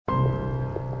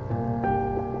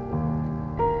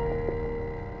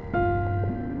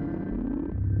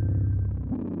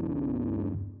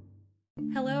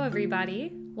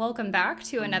everybody. Welcome back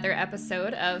to another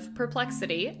episode of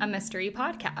Perplexity, a mystery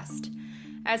podcast.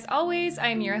 As always,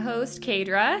 I'm your host,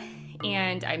 Kadra,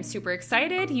 and I'm super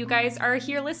excited you guys are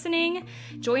here listening,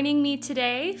 joining me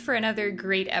today for another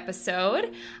great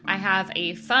episode. I have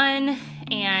a fun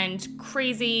and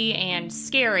crazy and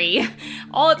scary,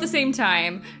 all at the same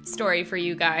time, story for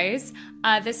you guys.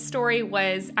 This story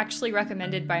was actually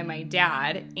recommended by my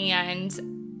dad,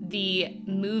 and the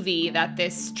movie that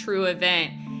this true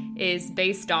event is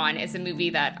based on is a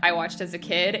movie that I watched as a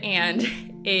kid, and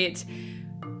it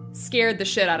scared the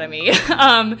shit out of me.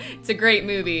 It's a great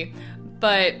movie.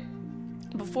 But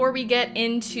before we get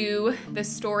into the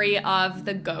story of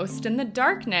the Ghost in the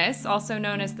Darkness, also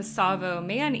known as the Tsavo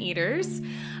Maneaters,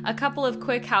 a couple of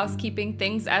quick housekeeping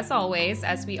things as always,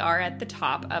 as we are at the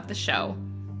top of the show.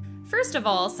 First of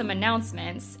all, some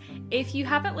announcements. If you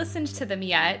haven't listened to them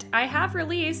yet, I have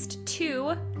released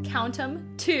two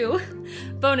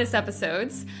bonus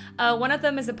episodes. One of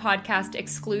them is a podcast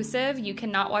exclusive. You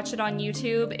cannot watch it on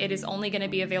YouTube. It is only going to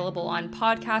be available on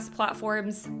podcast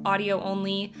platforms, audio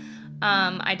only.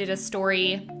 I did a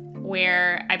story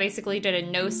where I basically did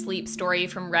a no sleep story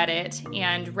from Reddit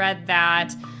and read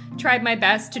that, tried my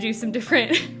best to do some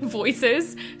different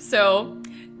voices. So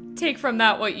take from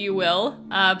that what you will,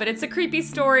 but it's a creepy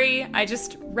story. I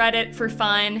just read it for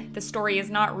fun. The story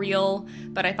is not real,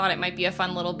 but I thought it might be a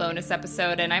fun little bonus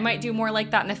episode, and I might do more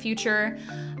like that in the future.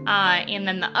 And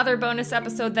then the other bonus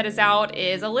episode that is out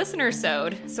is a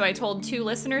listener-sode. So I told two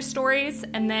listener stories,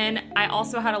 and then I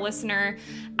also had a listener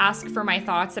ask for my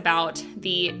thoughts about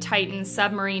the Titan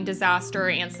submarine disaster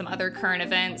and some other current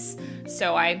events.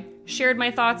 So I shared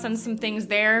my thoughts on some things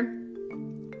there.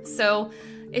 So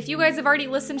if you guys have already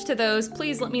listened to those,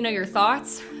 please let me know your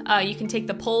thoughts. You can take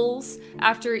the polls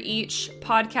after each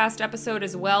podcast episode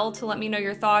as well to let me know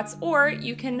your thoughts, or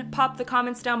you can pop the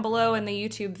comments down below in the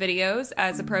YouTube videos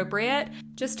as appropriate,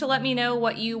 just to let me know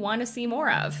what you want to see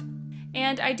more of.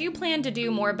 And I do plan to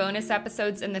do more bonus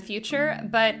episodes in the future,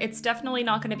 but it's definitely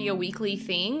not going to be a weekly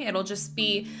thing. It'll just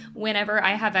be whenever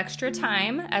I have extra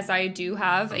time, as I do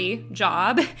have a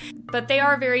job. But they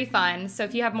are very fun, so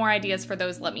if you have more ideas for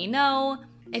those, let me know.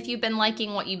 If you've been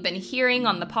liking what you've been hearing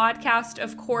on the podcast,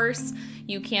 of course,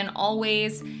 you can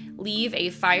always leave a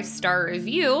 5-star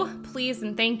review, please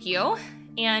and thank you.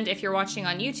 And if you're watching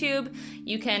on YouTube,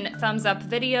 you can thumbs up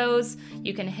videos,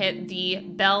 you can hit the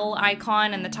bell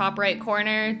icon in the top right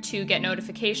corner to get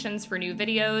notifications for new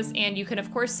videos, and you can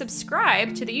of course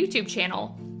subscribe to the YouTube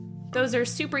channel. Those are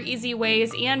super easy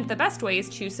ways and the best ways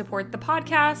to support the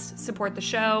podcast, support the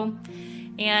show,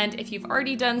 and if you've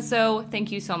already done so,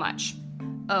 thank you so much.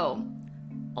 Oh,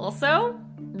 also,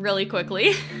 really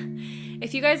quickly,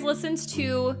 if you guys listened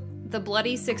to the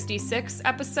Bloody 66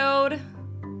 episode,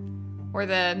 or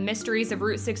the Mysteries of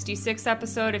Route 66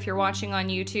 episode if you're watching on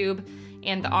YouTube,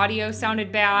 and the audio sounded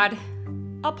bad,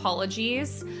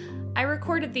 apologies. I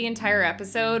recorded the entire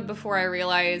episode before I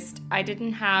realized I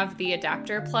didn't have the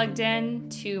adapter plugged in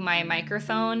to my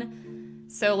microphone,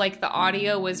 so like the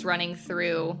audio was running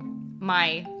through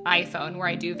my iPhone where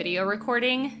I do video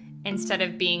recording, instead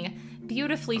of being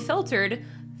beautifully filtered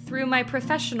through my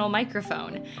professional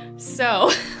microphone.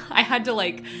 So I had to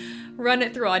run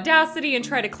it through Audacity and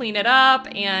try to clean it up,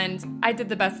 and I did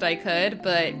the best I could,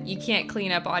 but you can't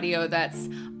clean up audio that's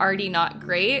already not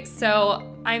great.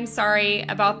 So I'm sorry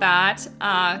about that.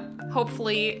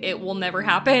 Hopefully it will never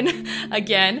happen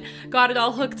again. Got it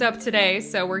all hooked up today,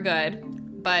 so we're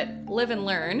good. But live and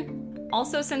learn.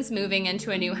 Also, since moving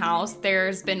into a new house,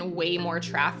 there's been way more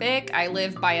traffic. I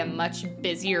live by a much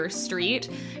busier street,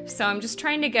 so I'm just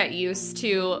trying to get used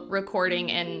to recording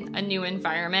in a new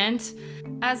environment.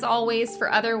 As always, for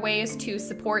other ways to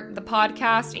support the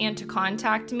podcast and to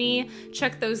contact me,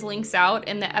 check those links out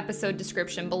in the episode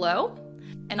description below.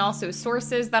 And also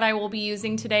sources that I will be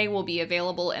using today will be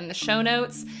available in the show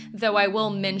notes, though I will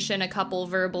mention a couple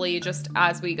verbally just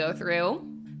as we go through.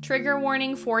 Trigger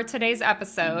warning for today's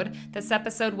episode. This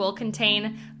episode will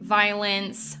contain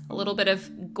violence, a little bit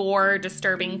of gore,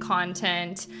 disturbing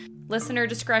content. Listener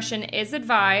discretion is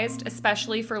advised,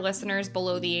 especially for listeners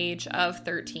below the age of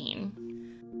 13.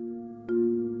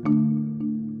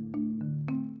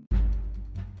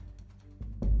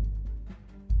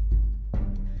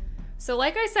 So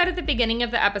like I said at the beginning of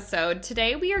the episode,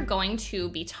 today we are going to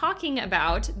be talking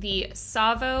about the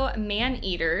Tsavo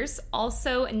Maneaters,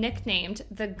 also nicknamed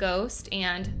the Ghost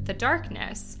and the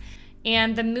Darkness.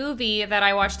 And the movie that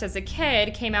I watched as a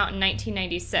kid came out in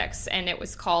 1996, and it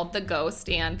was called The Ghost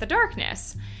and the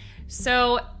Darkness.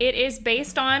 So it is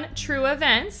based on true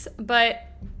events, but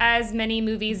as many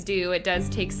movies do, it does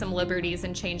take some liberties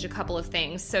and change a couple of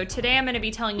things. So today I'm going to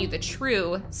be telling you the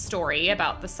true story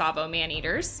about the Tsavo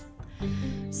Maneaters.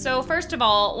 So first of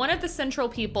all, one of the central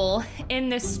people in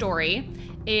this story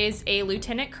is a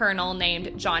lieutenant colonel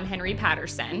named John Henry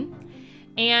Patterson.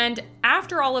 And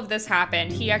after all of this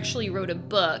happened, he actually wrote a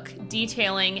book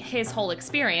detailing his whole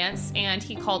experience, and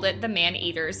he called it The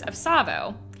Maneaters of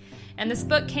Tsavo. And this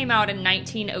book came out in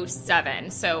 1907,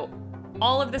 so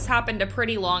all of this happened a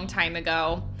pretty long time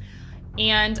ago.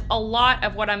 And a lot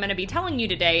of what I'm going to be telling you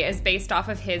today is based off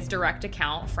of his direct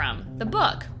account from the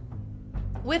book.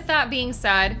 With that being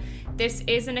said, this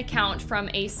is an account from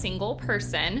a single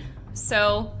person,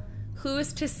 so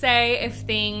who's to say if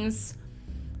things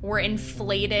were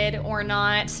inflated or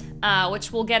not,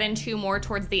 which we'll get into more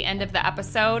towards the end of the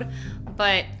episode,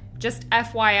 but just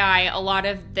FYI, a lot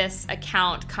of this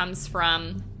account comes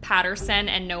from Patterson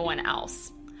and no one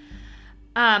else.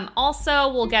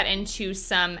 Also, we'll get into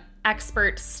some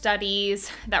expert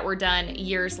studies that were done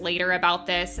years later about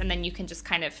this, and then you can just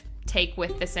kind of take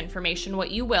with this information what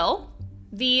you will.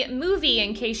 The movie,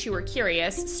 in case you were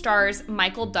curious, stars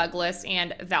Michael Douglas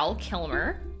and Val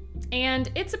Kilmer,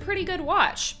 and it's a pretty good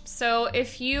watch. So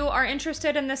if you are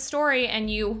interested in this story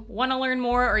and you want to learn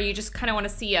more, or you just kind of want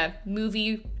to see a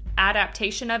movie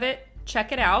adaptation of it,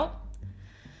 check it out.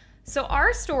 So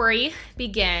our story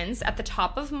begins at the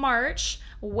top of March,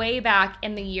 way back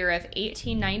in the year of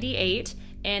 1898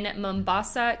 in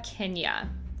Mombasa, Kenya.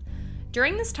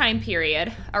 During this time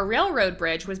period, a railroad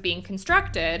bridge was being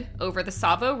constructed over the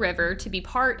Tsavo River to be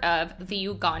part of the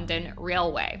Ugandan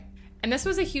Railway. And this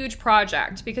was a huge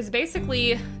project because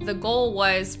basically the goal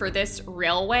was for this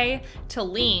railway to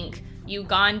link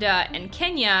Uganda and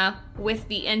Kenya with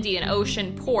the Indian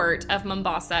Ocean port of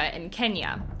Mombasa in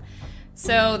Kenya.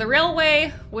 So the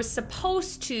railway was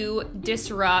supposed to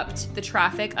disrupt the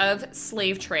traffic of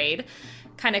slave trade,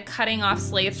 kind of cutting off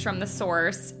slaves from the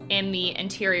source in the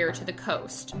interior to the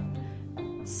coast.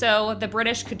 So the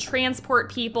British could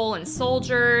transport people and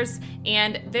soldiers,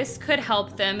 and this could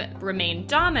help them remain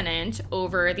dominant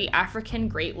over the African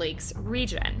Great Lakes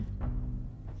region.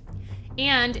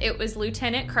 And it was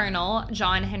Lieutenant Colonel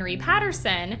John Henry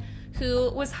Patterson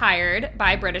who was hired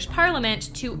by British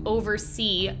Parliament to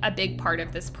oversee a big part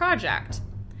of this project.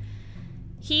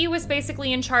 He was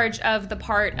basically in charge of the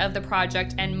part of the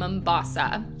project in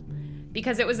Mombasa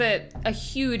because it was a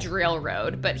huge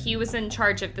railroad, but he was in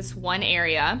charge of this one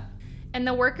area. And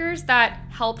the workers that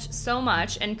helped so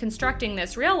much in constructing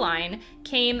this rail line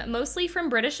came mostly from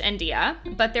British India,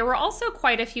 but there were also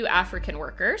quite a few African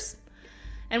workers.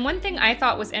 And one thing I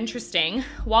thought was interesting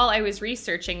while I was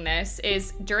researching this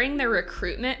is during the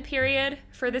recruitment period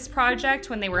for this project,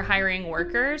 when they were hiring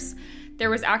workers, there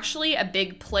was actually a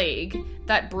big plague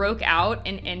that broke out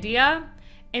in India.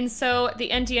 And so the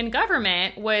Indian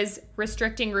government was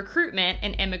restricting recruitment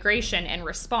and immigration in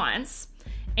response.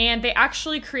 And they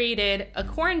actually created a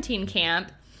quarantine camp,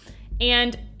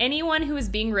 and anyone who was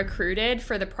being recruited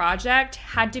for the project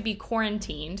had to be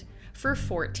quarantined for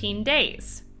 14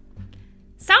 days.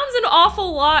 Sounds an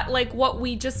awful lot like what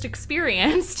we just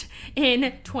experienced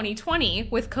in 2020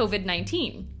 with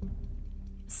COVID-19.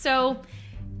 So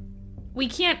we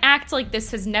can't act like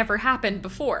this has never happened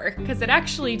before, because it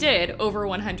actually did over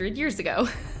 100 years ago.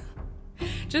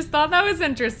 Just thought that was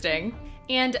interesting.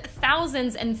 And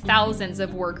thousands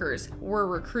of workers were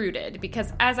recruited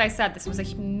because, as I said, this was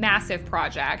a massive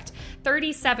project.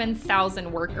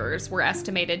 37,000 workers were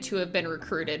estimated to have been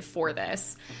recruited for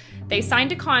this. They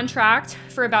signed a contract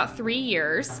for about 3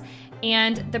 years,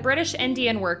 and the British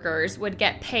Indian workers would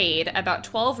get paid about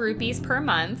 12 rupees per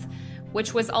month,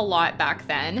 which was a lot back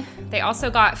then. They also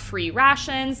got free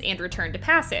rations and return to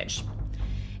passage.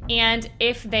 And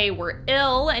if they were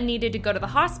ill and needed to go to the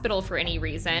hospital for any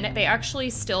reason, they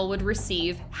actually still would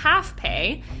receive half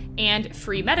pay and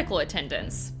free medical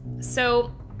attendance.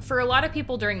 So for a lot of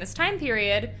people during this time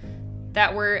period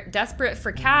that were desperate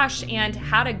for cash and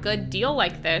had a good deal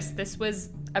like this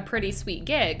was a pretty sweet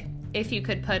gig if you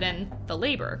could put in the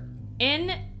labor.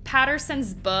 In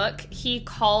Patterson's book, he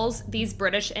calls these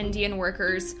British Indian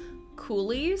workers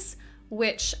coolies,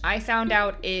 which I found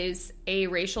out is a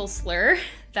racial slur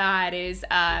that is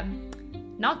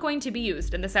not going to be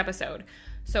used in this episode.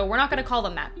 So we're not going to call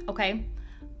them that, okay?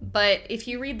 But if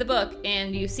you read the book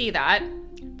and you see that,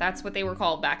 that's what they were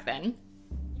called back then.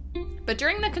 But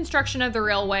during the construction of the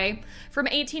railway from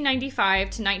 1895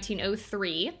 to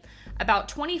 1903, about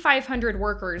 2,500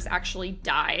 workers actually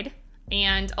died.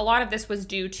 And a lot of this was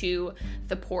due to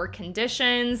the poor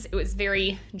conditions. It was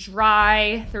very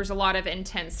dry. There was a lot of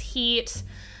intense heat.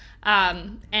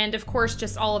 And of course,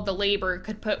 just all of the labor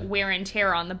could put wear and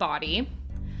tear on the body.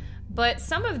 But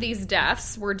some of these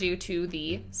deaths were due to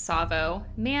the Tsavo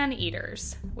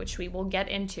Maneaters, which we will get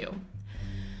into.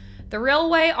 The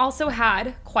railway also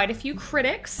had quite a few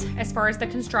critics as far as the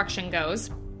construction goes,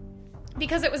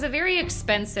 because it was a very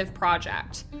expensive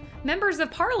project. Members of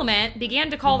Parliament began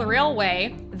to call the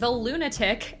railway the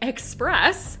Lunatic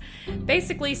Express,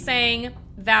 basically saying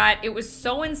that it was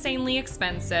so insanely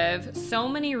expensive, so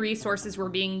many resources were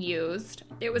being used,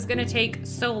 it was going to take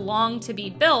so long to be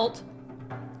built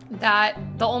that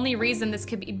the only reason this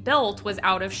could be built was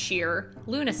out of sheer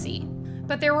lunacy.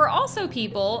 But there were also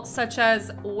people, such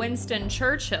as Winston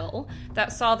Churchill,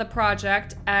 that saw the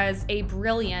project as a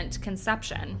brilliant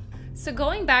conception. So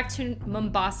going back to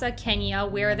Mombasa, Kenya,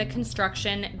 where the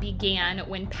construction began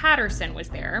when Patterson was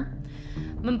there,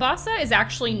 Mombasa is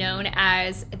actually known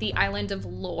as the Island of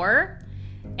Lore,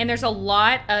 and there's a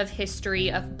lot of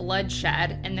history of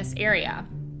bloodshed in this area.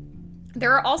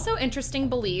 There are also interesting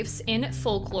beliefs in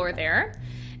folklore there,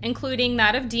 including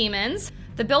that of demons.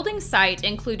 The building site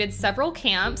included several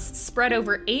camps spread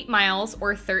over 8 miles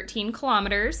or 13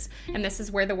 kilometers, and this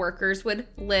is where the workers would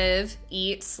live,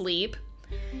 eat, sleep.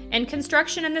 And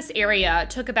construction in this area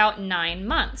took about 9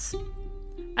 months.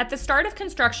 At the start of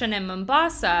construction in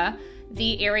Mombasa,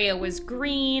 the area was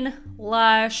green,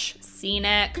 lush,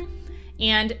 scenic,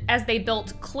 and as they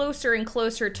built closer and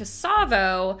closer to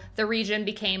Tsavo, the region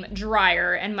became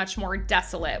drier and much more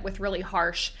desolate with really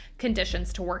harsh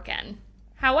conditions to work in.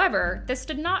 However, this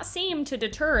did not seem to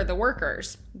deter the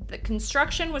workers. The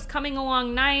construction was coming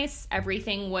along nice,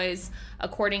 everything was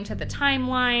according to the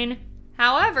timeline.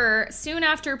 However, soon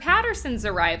after Patterson's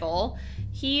arrival,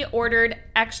 he ordered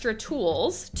extra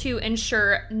tools to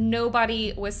ensure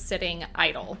nobody was sitting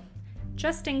idle,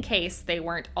 just in case they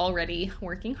weren't already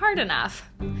working hard enough.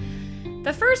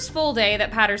 The first full day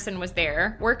that Patterson was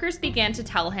there, workers began to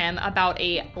tell him about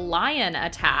a lion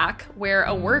attack where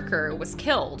a worker was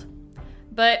killed.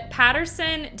 But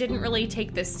Patterson didn't really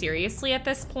take this seriously at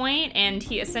this point, and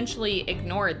he essentially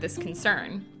ignored this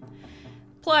concern.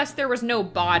 Plus, there was no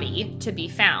body to be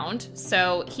found,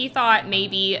 so he thought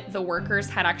maybe the workers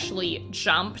had actually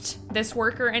jumped this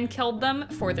worker and killed them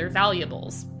for their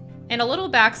valuables. And a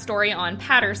little backstory on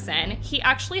Patterson, he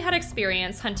actually had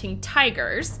experience hunting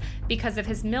tigers because of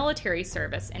his military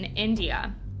service in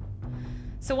India.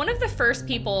 So one of the first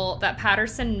people that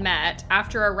Patterson met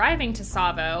after arriving to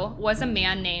Tsavo was a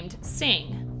man named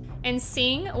Singh. And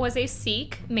Singh was a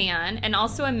Sikh man and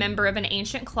also a member of an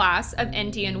ancient class of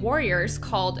Indian warriors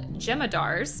called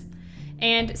Jemadars.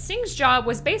 And Singh's job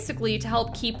was basically to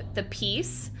help keep the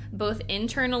peace, both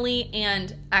internally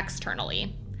and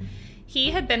externally. He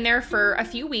had been there for a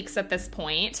few weeks at this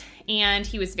point, and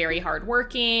he was very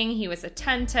hardworking, he was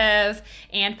attentive,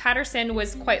 and Patterson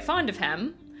was quite fond of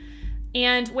him.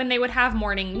 And when they would have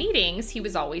morning meetings, he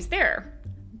was always there.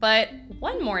 But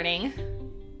one morning,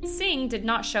 Singh did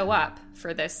not show up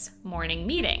for this morning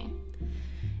meeting.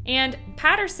 And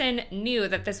Patterson knew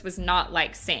that this was not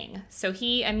like Singh, so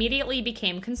he immediately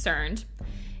became concerned,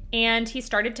 and he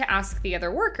started to ask the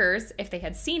other workers if they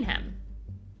had seen him.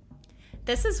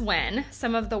 This is when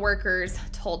some of the workers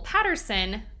told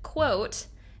Patterson, quote,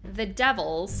 "The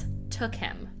devils took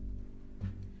him."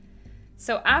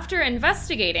 So after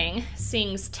investigating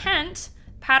Singh's tent,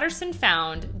 Patterson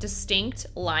found distinct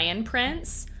lion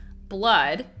prints,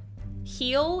 blood,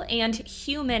 heel and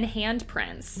human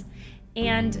handprints,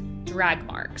 and drag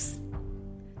marks.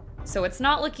 So it's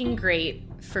not looking great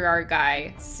for our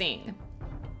guy Singh.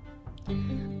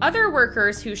 Other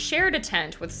workers who shared a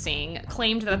tent with Singh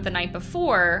claimed that the night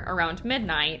before, around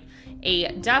midnight,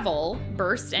 a devil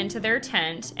burst into their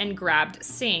tent and grabbed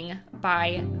Singh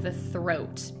by the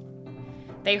throat.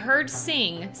 They heard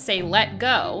Singh say, "Let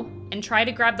go," and try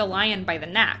to grab the lion by the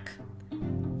neck.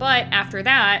 But after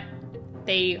that,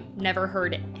 they never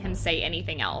heard him say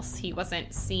anything else. He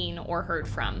wasn't seen or heard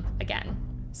from again.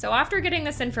 So after getting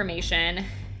this information,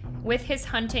 with his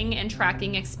hunting and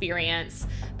tracking experience,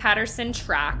 Patterson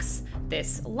tracks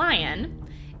this lion,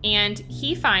 and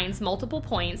he finds multiple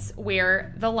points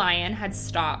where the lion had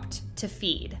stopped to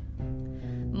feed.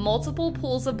 Multiple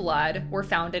pools of blood were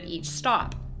found at each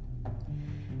stop.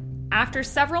 After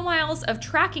several miles of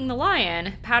tracking the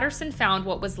lion, Patterson found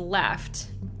what was left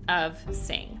of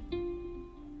Singh.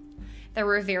 There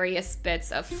were various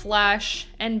bits of flesh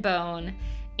and bone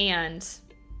and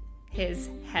his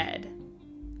head.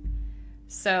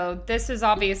 So this is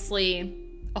obviously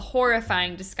a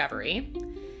horrifying discovery.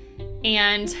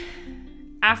 And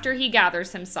after he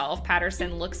gathers himself,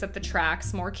 Patterson looks at the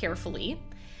tracks more carefully.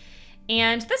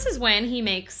 And this is when he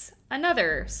makes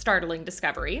another startling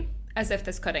discovery, as if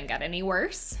this couldn't get any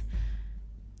worse.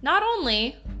 Not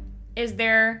only is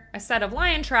there a set of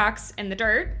lion tracks in the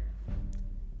dirt,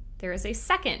 there is a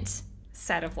second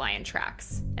set of lion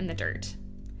tracks in the dirt.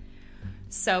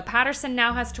 So Patterson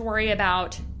now has to worry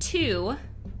about 2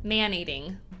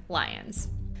 man-eating lions.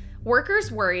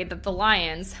 Workers worried that the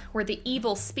lions were the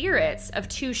evil spirits of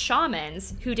 2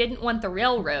 shamans who didn't want the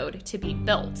railroad to be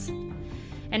built.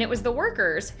 And it was the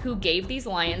workers who gave these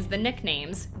lions the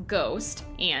nicknames Ghost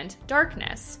and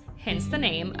Darkness, hence the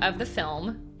name of the film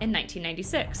in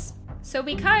 1996. So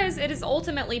because it is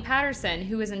ultimately Patterson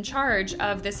who is in charge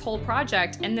of this whole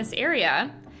project in this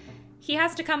area, he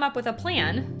has to come up with a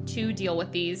plan to deal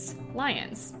with these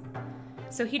lions.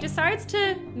 So he decides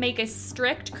to make a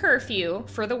strict curfew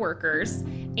for the workers,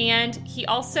 and he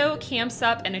also camps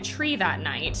up in a tree that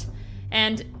night.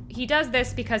 And he does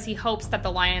this because he hopes that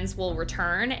the lions will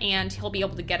return and he'll be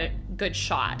able to get a good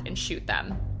shot and shoot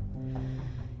them.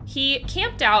 He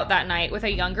camped out that night with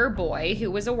a younger boy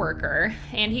who was a worker,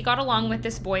 and he got along with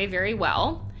this boy very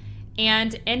well.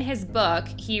 And in his book,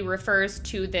 he refers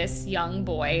to this young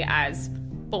boy as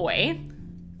Boy.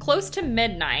 Close to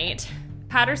midnight,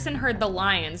 Patterson heard the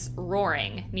lions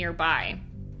roaring nearby.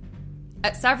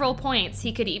 At several points,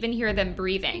 he could even hear them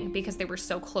breathing because they were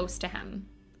so close to him.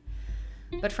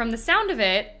 But from the sound of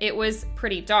it, it was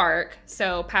pretty dark,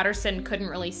 so Patterson couldn't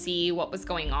really see what was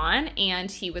going on,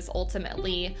 and he was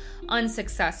ultimately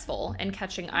unsuccessful in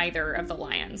catching either of the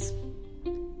lions.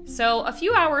 So a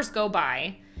few hours go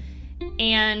by,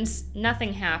 and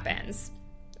nothing happens.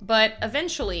 But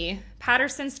eventually,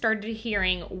 Patterson started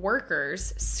hearing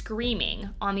workers screaming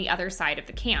on the other side of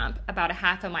the camp, about a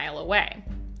half a mile away.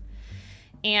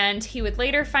 And he would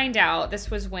later find out this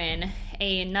was when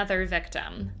another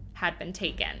victim had been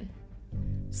taken.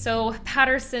 So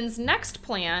Patterson's next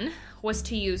plan was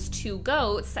to use 2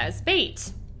 goats as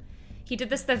bait. He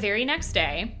did this the very next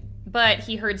day, but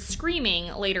he heard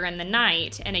screaming later in the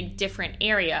night in a different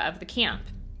area of the camp.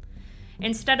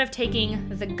 Instead of taking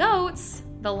the goats,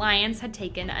 the lions had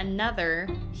taken another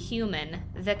human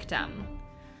victim.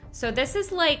 So this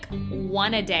is like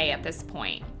 1 a day at this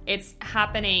point. It's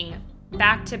happening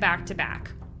back to back to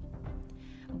back.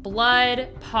 Blood,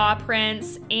 paw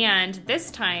prints, and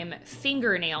this time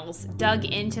fingernails dug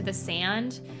into the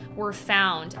sand were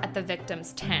found at the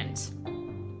victim's tent.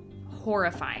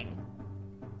 Horrifying.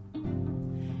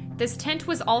 This tent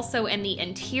was also in the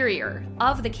interior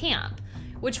of the camp,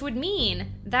 which would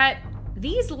mean that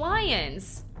these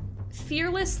lions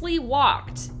fearlessly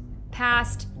walked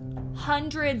past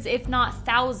hundreds, if not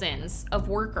thousands, of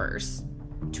workers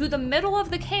to the middle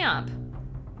of the camp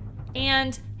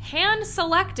and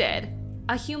hand-selected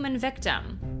a human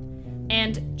victim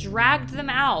and dragged them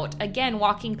out, again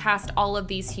walking past all of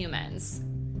these humans.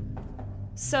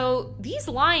 So these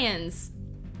lions,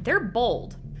 they're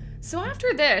bold. So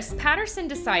after this, Patterson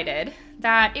decided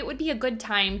that it would be a good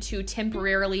time to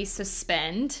temporarily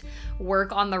suspend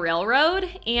work on the railroad,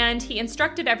 and he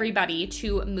instructed everybody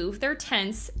to move their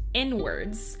tents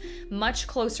inwards, much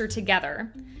closer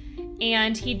together.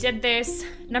 And he did this,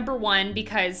 number 1,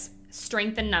 because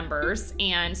strength in numbers,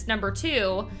 and number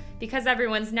 2, because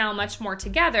everyone's now much more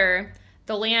together,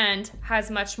 the land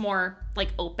has much more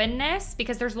openness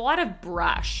because there's a lot of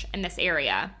brush in this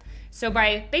area. So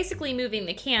by basically moving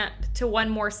the camp to one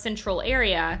more central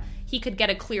area, he could get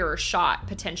a clearer shot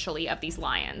potentially of these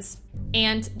lions.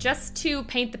 And just to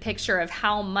paint the picture of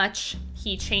how much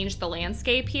he changed the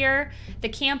landscape here, the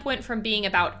camp went from being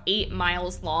about 8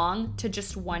 miles long to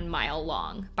just 1 mile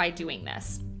long by doing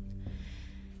this.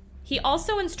 He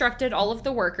also instructed all of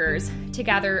the workers to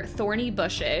gather thorny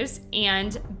bushes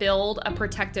and build a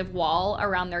protective wall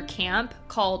around their camp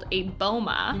called a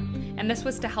boma, and this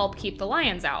was to help keep the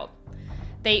lions out.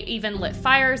 They even lit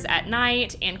fires at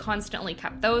night and constantly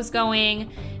kept those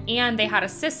going, and they had a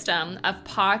system of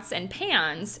pots and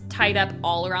pans tied up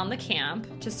all around the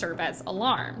camp to serve as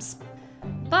alarms.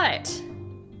 But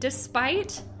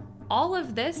despite all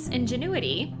of this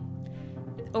ingenuity,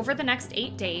 over the next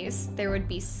 8 days, there would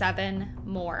be 7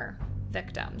 more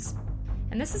victims.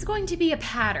 And this is going to be a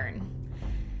pattern.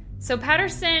 So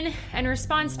Patterson, in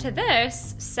response to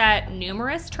this, set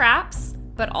numerous traps,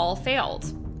 but all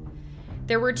failed.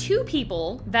 There were 2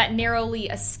 people that narrowly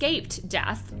escaped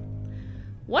death.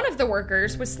 One of the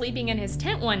workers was sleeping in his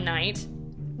tent one night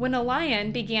when a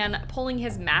lion began pulling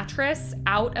his mattress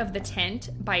out of the tent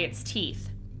by its teeth.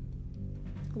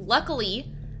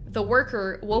 Luckily, the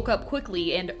worker woke up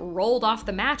quickly and rolled off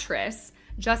the mattress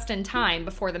just in time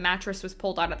before the mattress was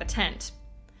pulled out of the tent.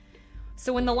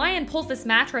 So when the lion pulls this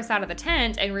mattress out of the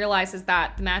tent and realizes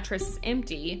that the mattress is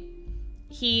empty,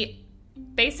 he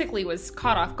basically was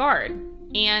caught off guard,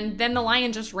 and then the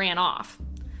lion just ran off.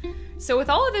 So with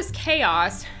all of this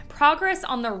chaos, progress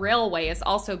on the railway is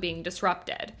also being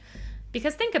disrupted.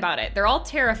 Because think about it, they're all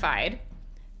terrified.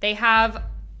 They have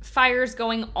fires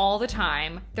going all the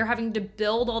time. They're having to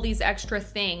build all these extra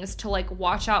things to like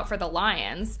watch out for the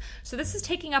lions. So this is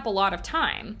taking up a lot of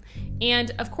time.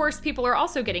 And of course, people are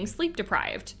also getting sleep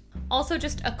deprived. Also,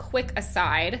 just a quick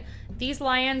aside, these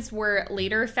lions were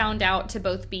later found out to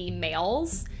both be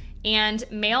males, and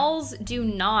males do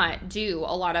not do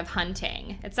a lot of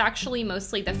hunting. It's actually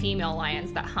mostly the female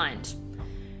lions that hunt.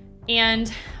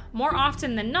 And more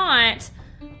often than not,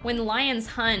 when lions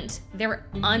hunt, they're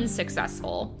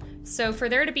unsuccessful. So for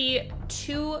there to be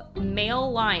 2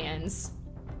 male lions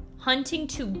hunting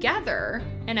together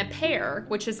in a pair,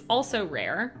 which is also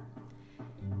rare,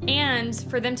 and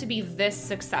for them to be this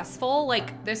successful,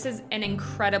 like, this is an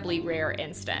incredibly rare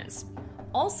instance.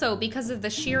 Also, because of the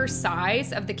sheer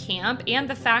size of the camp and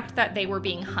the fact that they were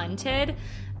being hunted,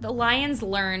 the lions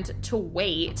learned to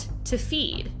wait to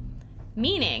feed.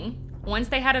 Meaning, once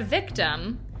they had a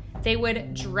victim, they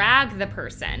would drag the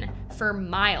person for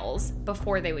miles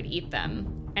before they would eat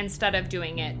them, instead of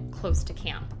doing it close to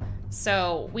camp.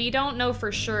 So we don't know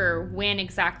for sure when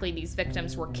exactly these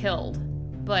victims were killed,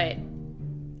 but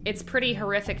it's pretty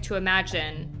horrific to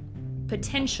imagine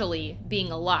potentially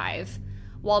being alive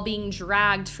while being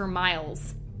dragged for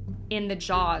miles in the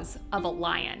jaws of a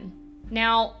lion.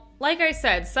 Now, like I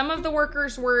said, some of the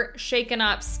workers were shaken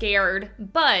up, scared,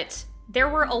 but there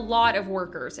were a lot of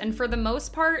workers. And for the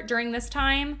most part, during this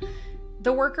time,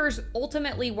 the workers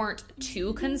ultimately weren't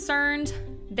too concerned.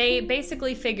 They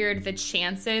basically figured the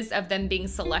chances of them being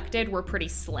selected were pretty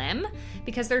slim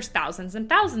because there's thousands and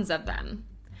thousands of them.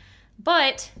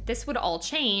 But this would all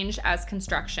change as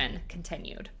construction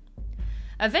continued.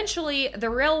 Eventually, the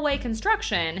railway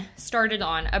construction started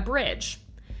on a bridge.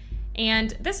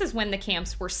 And this is when the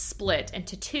camps were split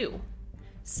into 2.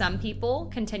 Some people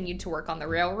continued to work on the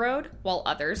railroad, while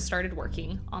others started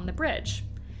working on the bridge.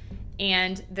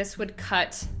 And this would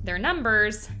cut their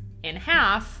numbers in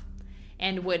half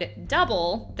and would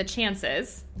double the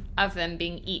chances of them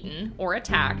being eaten or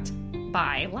attacked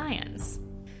by lions.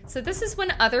 So this is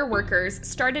when other workers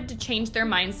started to change their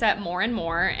mindset more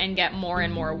and get more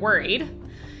and more worried.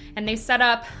 And they set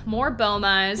up more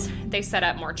bomas, they set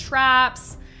up more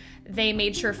traps, they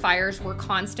made sure fires were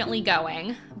constantly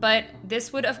going. But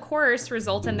this would, of course,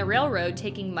 result in the railroad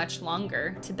taking much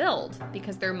longer to build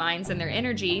because their minds and their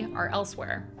energy are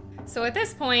elsewhere. So at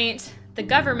this point, the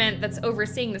government that's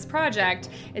overseeing this project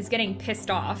is getting pissed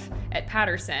off at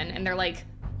Patterson, and they're like,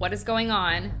 what is going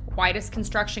on? Why does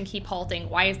construction keep halting?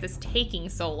 Why is this taking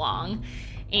so long?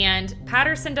 And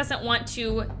Patterson doesn't want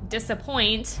to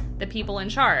disappoint the people in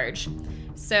charge.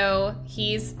 So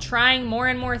he's trying more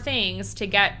and more things to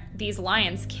get these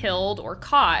lions killed or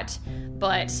caught,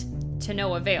 but to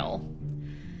no avail.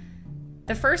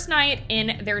 The first night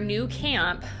in their new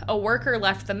camp, a worker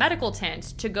left the medical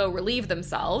tent to go relieve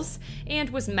themselves and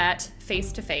was met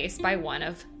face to face by one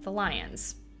of the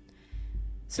lions.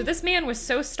 So this man was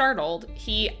so startled,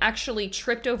 he actually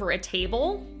tripped over a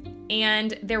table,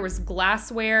 and there was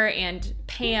glassware and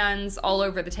pans all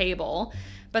over the table.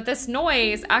 But this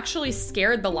noise actually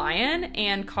scared the lion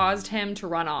and caused him to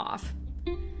run off.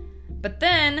 But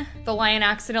then the lion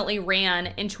accidentally ran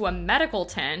into a medical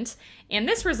tent, and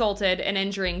this resulted in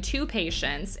injuring 2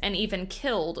 patients and even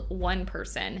killed 1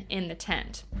 person in the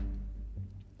tent.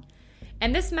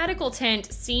 And this medical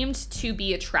tent seemed to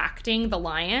be attracting the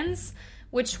lions,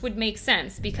 which would make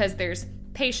sense because there's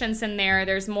patients in there,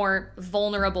 there's more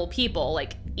vulnerable people,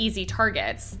 like easy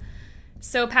targets.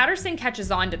 So Patterson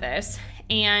catches on to this,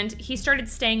 and he started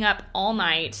staying up all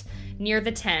night near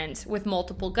the tent with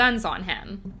multiple guns on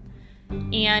him.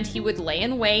 And he would lay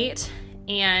in wait,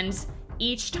 and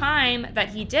each time that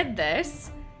he did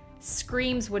this,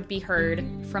 screams would be heard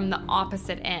from the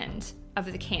opposite end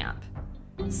of the camp.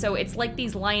 So it's like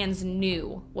these lions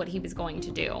knew what he was going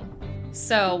to do.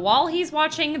 So while he's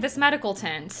watching this medical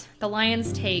tent, the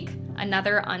lions take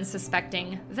another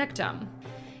unsuspecting victim.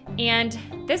 And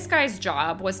this guy's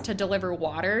job was to deliver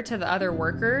water to the other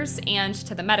workers and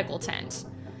to the medical tent.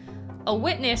 A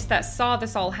witness that saw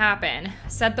this all happen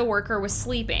said the worker was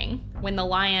sleeping when the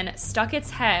lion stuck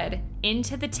its head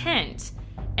into the tent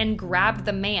and grabbed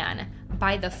the man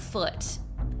by the foot.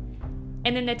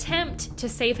 In an attempt to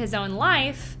save his own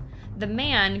life, the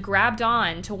man grabbed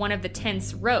on to one of the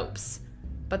tent's ropes,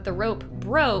 but the rope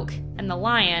broke and the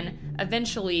lion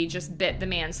eventually just bit the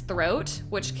man's throat,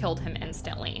 which killed him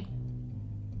instantly.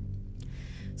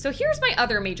 So here's my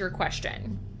other major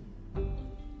question.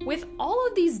 With all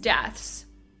of these deaths,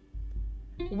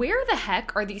 where the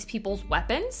heck are these people's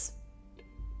weapons?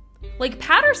 Like,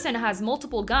 Patterson has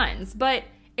multiple guns, but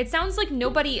It sounds like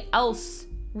nobody else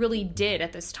really did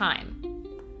at this time.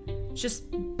 It's just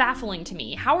baffling to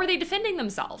me. How are they defending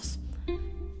themselves?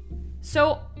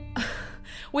 So,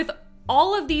 with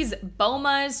all of these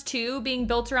bomas too being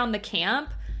built around the camp,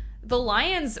 the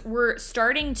lions were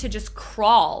starting to just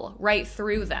crawl right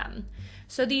through them.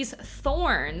 So these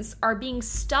thorns are being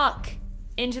stuck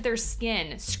into their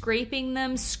skin, scraping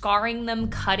them, scarring them,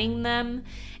 cutting them.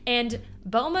 And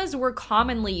bomas were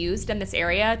commonly used in this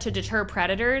area to deter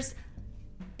predators,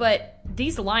 but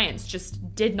these lions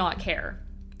just did not care.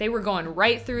 They were going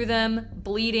right through them,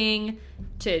 bleeding,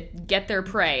 to get their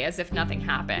prey as if nothing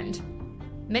happened.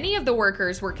 Many of the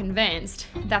workers were convinced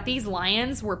that these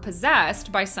lions were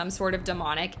possessed by some sort of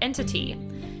demonic entity.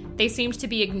 They seemed to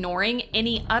be ignoring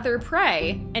any other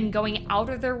prey and going out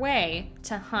of their way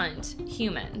to hunt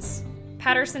humans.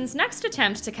 Patterson's next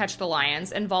attempt to catch the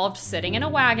lions involved sitting in a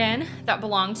wagon that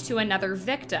belonged to another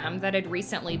victim that had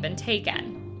recently been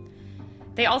taken.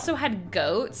 They also had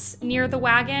goats near the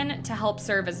wagon to help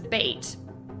serve as bait.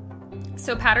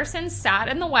 So Patterson sat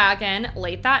in the wagon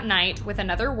late that night with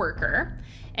another worker,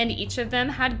 and each of them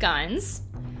had guns.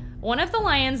 One of the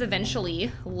lions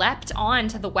eventually leapt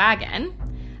onto the wagon,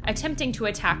 attempting to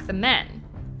attack the men.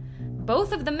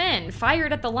 Both of the men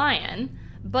fired at the lion,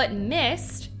 but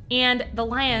missed, and the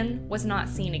lion was not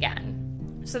seen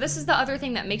again. So this is the other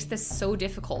thing that makes this so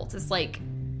difficult. It's like,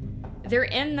 they're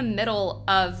in the middle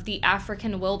of the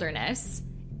African wilderness.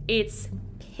 It's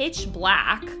pitch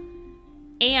black,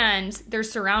 and they're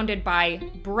surrounded by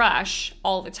brush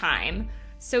all the time.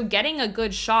 So getting a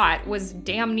good shot was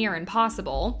damn near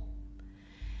impossible.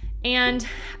 And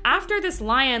after this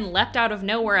lion leapt out of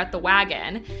nowhere at the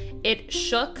wagon, it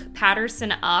shook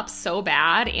Patterson up so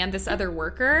bad and this other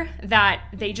worker that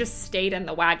they just stayed in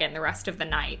the wagon the rest of the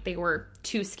night. They were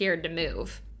too scared to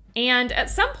move. And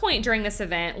at some point during this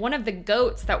event, one of the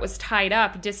goats that was tied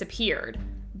up disappeared.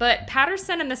 But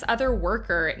Patterson and this other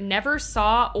worker never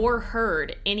saw or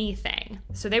heard anything.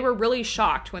 So they were really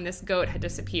shocked when this goat had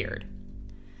disappeared.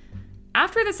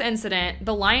 After this incident,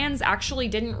 the lions actually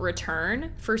didn't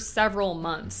return for several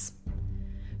months.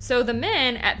 So the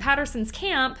men at Patterson's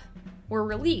camp were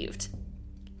relieved.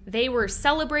 They were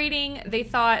celebrating. They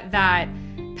thought that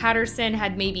Patterson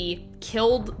had maybe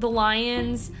killed the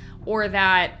lions, or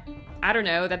that, I don't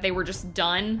know, that they were just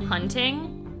done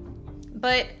hunting.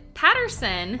 But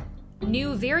Patterson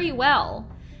knew very well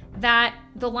that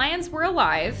the lions were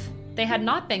alive, they had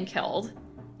not been killed,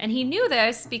 and he knew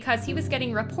this because he was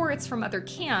getting reports from other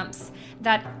camps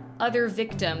that other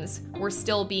victims were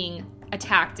still being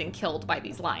attacked and killed by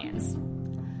these lions.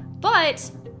 But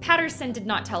Patterson did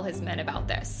not tell his men about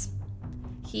this.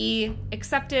 He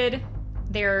accepted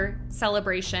their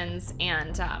celebrations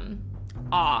and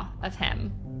awe of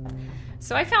him.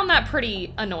 So I found that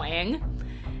pretty annoying.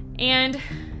 And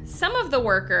some of the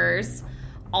workers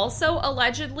also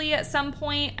allegedly at some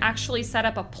point actually set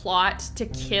up a plot to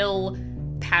kill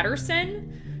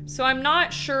Patterson. So I'm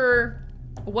not sure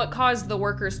what caused the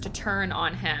workers to turn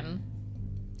on him.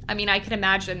 I mean, I could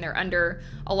imagine they're under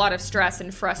a lot of stress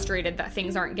and frustrated that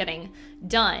things aren't getting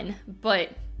done, but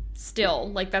still,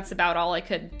 like, that's about all I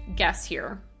could guess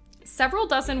here. Several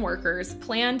dozen workers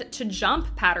planned to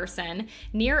jump Patterson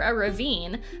near a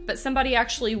ravine, but somebody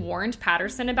actually warned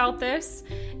Patterson about this.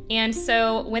 And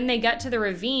so when they got to the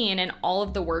ravine and all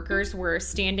of the workers were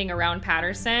standing around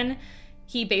Patterson,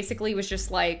 he basically was just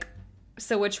like,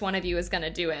 so which one of you is going to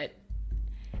do it?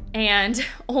 And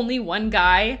only one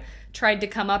guy tried to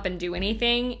come up and do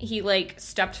anything. He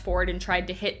stepped forward and tried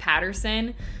to hit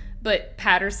Patterson, but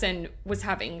Patterson was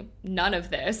having none of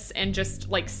this and just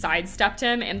sidestepped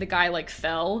him, and the guy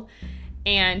fell,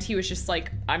 and he was just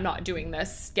like, I'm not doing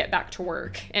this, get back to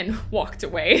work, and walked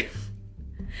away.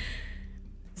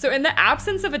 So in the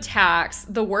absence of attacks,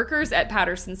 the workers at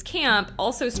Patterson's camp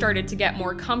also started to get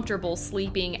more comfortable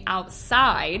sleeping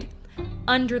outside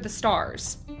under the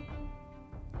stars,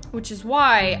 which is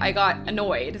why I got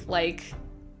annoyed.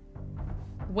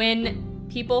 When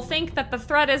people think that the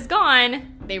threat is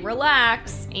gone, they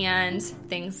relax and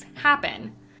things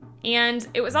happen. And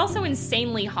it was also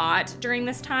insanely hot during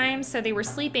this time, so they were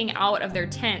sleeping out of their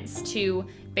tents to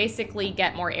basically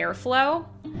get more airflow.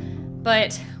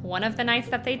 But one of the nights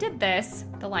that they did this,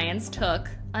 the lions took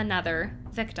another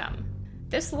victim.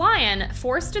 This lion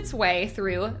forced its way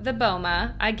through the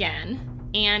boma again,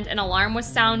 and an alarm was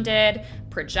sounded,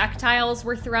 projectiles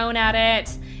were thrown at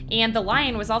it, and the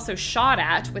lion was also shot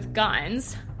at with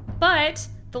guns. But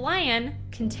the lion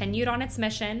continued on its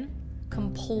mission,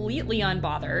 completely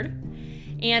unbothered,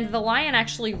 and the lion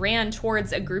actually ran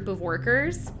towards a group of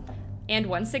workers, and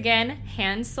once again,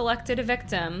 hand-selected a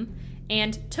victim,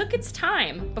 and took its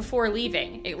time before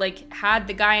leaving. It like had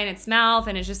the guy in its mouth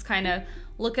and is just kind of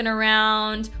looking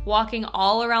around, walking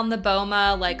all around the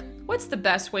boma, like, what's the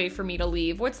best way for me to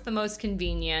leave? What's the most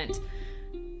convenient?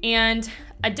 And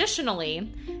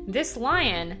additionally, this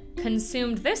lion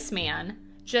consumed this man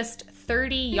just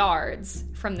 30 yards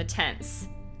from the tents.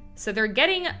 So they're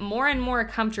getting more and more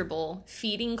comfortable,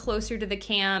 feeding closer to the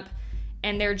camp,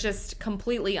 and they're just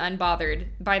completely unbothered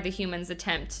by the humans'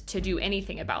 attempt to do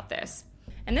anything about this.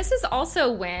 And this is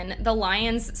also when the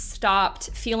lions stopped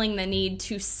feeling the need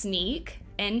to sneak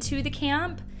into the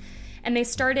camp, and they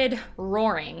started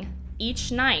roaring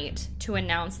each night to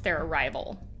announce their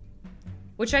arrival,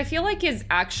 which I feel like is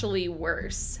actually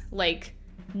worse, like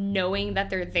knowing that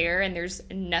they're there and there's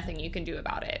nothing you can do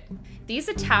about it. These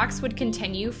attacks would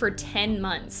continue for 10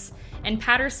 months, and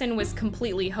Patterson was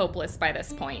completely hopeless by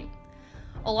this point.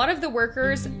 A lot of the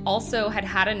workers also had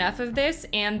had enough of this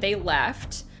and they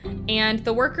left, and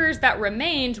the workers that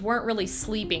remained weren't really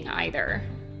sleeping either.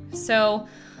 So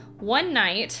one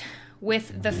night,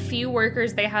 with the few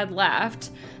workers they had left,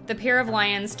 the pair of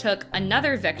lions took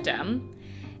another victim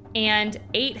and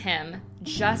ate him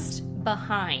just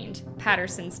behind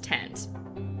Patterson's tent,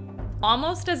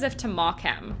 almost as if to mock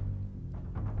him.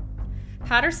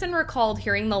 Patterson recalled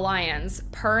hearing the lions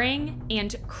purring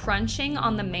and crunching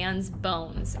on the man's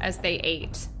bones as they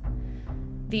ate.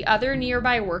 The other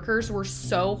nearby workers were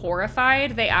so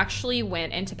horrified, they actually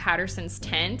went into Patterson's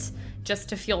tent just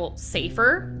to feel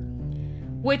safer,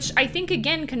 which I think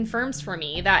again confirms for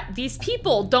me that these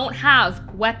people don't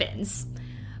have weapons.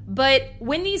 But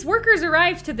when these workers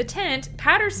arrived to the tent,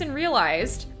 Patterson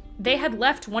realized they had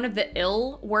left one of the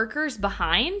ill workers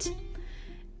behind.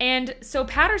 And so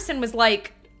Patterson was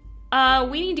like,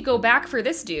 we need to go back for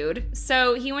this dude.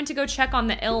 So he went to go check on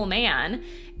the ill man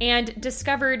and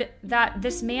discovered that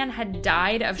this man had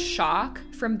died of shock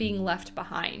from being left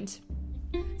behind.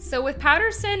 So with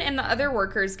Patterson and the other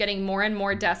workers getting more and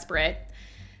more desperate,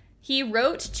 he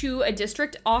wrote to a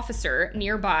district officer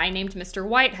nearby named Mr.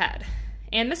 Whitehead.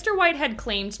 And Mr. Whitehead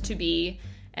claimed to be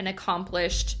an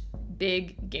accomplished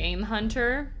big game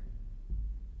hunter.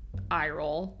 Eye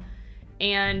roll.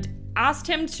 And asked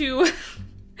him to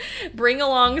bring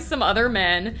along some other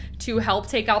men to help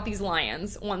take out these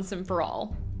lions once and for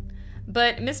all.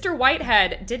 But Mr.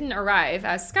 Whitehead didn't arrive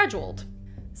as scheduled.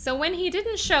 So when he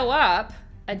didn't show up,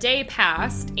 a day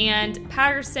passed and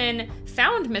Patterson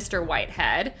found Mr.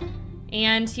 Whitehead,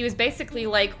 and he was basically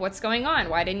like, what's going on?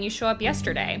 Why didn't you show up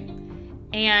yesterday?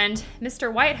 And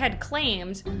Mr. Whitehead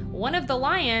claimed one of the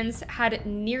lions had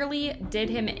nearly did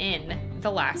him in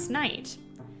the last night.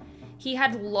 He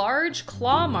had large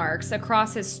claw marks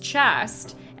across his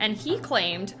chest, and he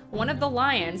claimed one of the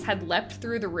lions had leapt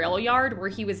through the rail yard where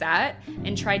he was at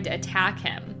and tried to attack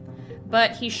him.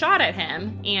 But he shot at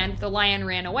him, and the lion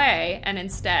ran away and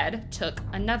instead took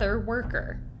another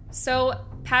worker. So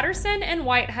Patterson and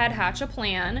Whitehead hatch a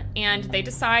plan, and they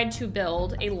decide to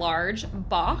build a large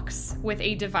box with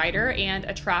a divider and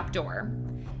a trapdoor.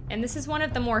 And this is one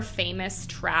of the more famous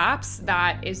traps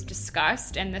that is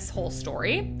discussed in this whole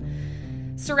story.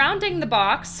 Surrounding the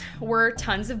box were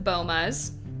tons of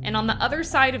bomas, and on the other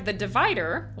side of the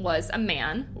divider was a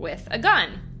man with a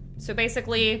gun. So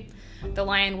basically, the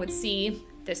lion would see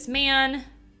this man,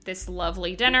 this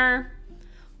lovely dinner,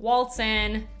 waltz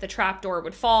in, the trapdoor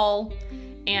would fall,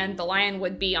 and the lion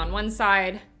would be on one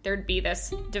side, there'd be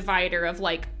this divider of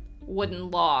like wooden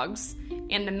logs,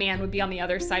 and the man would be on the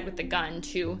other side with the gun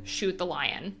to shoot the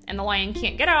lion. And the lion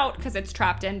can't get out because it's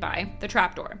trapped in by the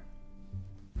trapdoor.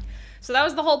 So that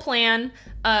was the whole plan.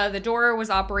 The door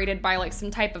was operated by like some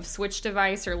type of switch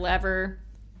device or lever.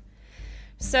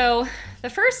 So the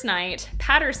first night,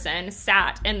 Patterson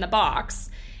sat in the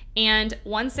box, and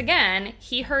once again,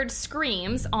 he heard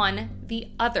screams on the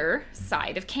other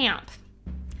side of camp.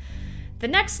 The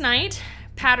next night,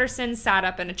 Patterson sat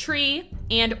up in a tree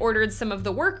and ordered some of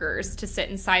the workers to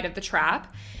sit inside of the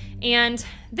trap. And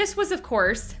this was, of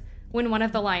course, when one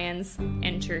of the lions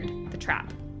entered the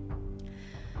trap.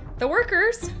 The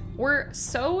workers were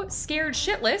so scared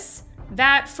shitless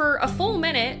that for a full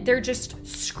minute, they're just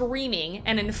screaming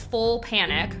and in full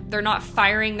panic. They're not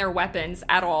firing their weapons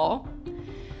at all.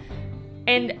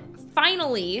 And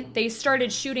finally, they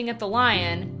started shooting at the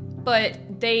lion, but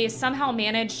they somehow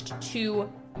managed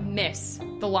to miss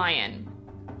the lion.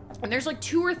 And there's like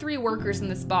 2 or 3 workers in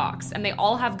this box, and they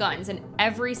all have guns, and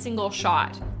every single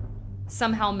shot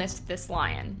somehow missed this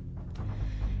lion.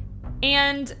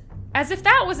 And as if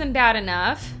that wasn't bad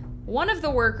enough, one of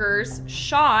the workers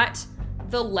shot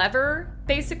the lever,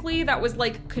 basically, that was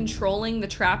like controlling the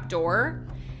trap door,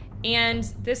 and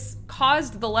this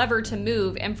caused the lever to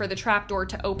move and for the trap door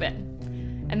to open.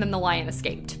 and then the lion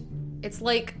escaped. It's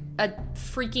like a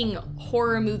freaking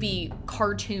horror movie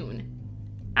cartoon.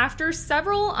 After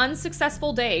several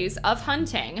unsuccessful days of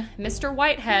hunting, Mr.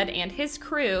 Whitehead and his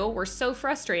crew were so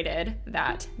frustrated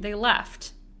that they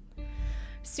left.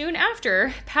 Soon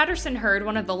after, Patterson heard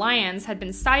one of the lions had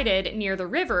been sighted near the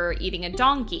river eating a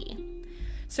donkey.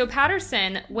 So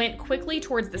Patterson went quickly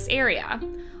towards this area,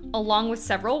 along with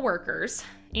several workers,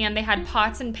 and they had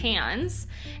pots and pans,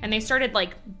 and they started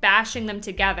bashing them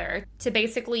together to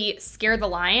basically scare the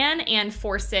lion and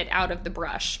force it out of the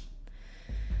brush.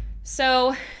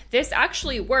 So this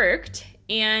actually worked,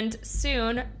 and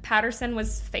soon Patterson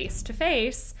was face to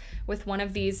face with one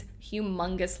of these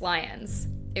humongous lions.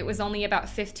 It was only about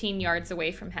 15 yards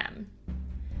away from him.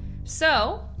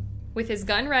 So, with his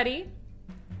gun ready,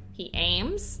 he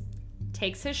aims,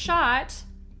 takes his shot,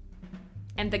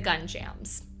 and the gun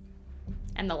jams.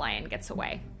 And the lion gets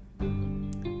away.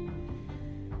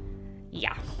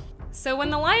 Yeah. So when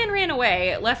the lion ran away,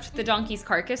 it left the donkey's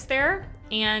carcass there,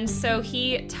 and so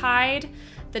he tied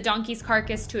the donkey's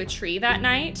carcass to a tree that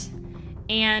night,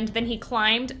 and then he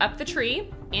climbed up the tree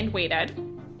and waited.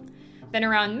 Then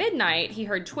around midnight, he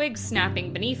heard twigs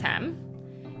snapping beneath him,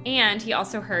 and he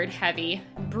also heard heavy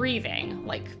breathing,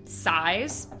 like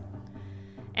sighs.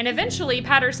 And eventually,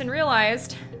 Patterson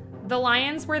realized the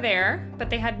lions were there, but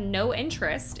they had no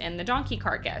interest in the donkey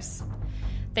carcass.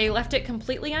 They left it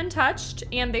completely untouched,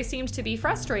 and they seemed to be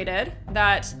frustrated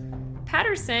that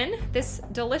Patterson, this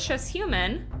delicious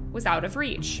human, was out of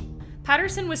reach.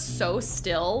 Patterson was so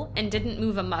still and didn't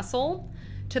move a muscle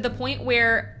to the point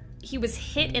where he was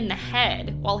hit in the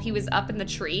head while he was up in the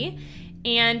tree,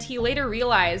 and he later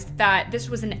realized that this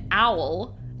was an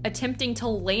owl attempting to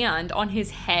land on his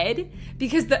head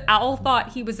because the owl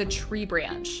thought he was a tree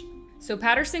branch. So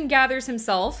Patterson gathers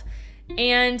himself,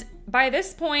 and by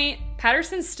this point,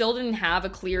 Patterson still didn't have a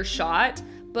clear shot,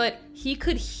 but he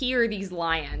could hear these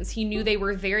lions. He knew they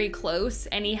were very close,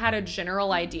 and he had a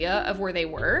general idea of where they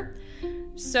were.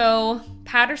 So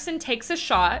Patterson takes a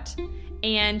shot,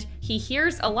 and he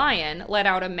hears a lion let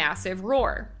out a massive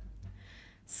roar.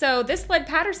 So this led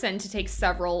Patterson to take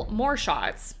several more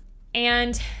shots.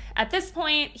 And at this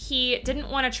point, he didn't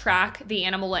want to track the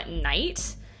animal at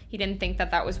night. He didn't think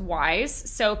that that was wise.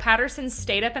 So Patterson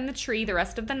stayed up in the tree the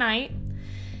rest of the night.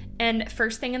 And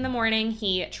first thing in the morning,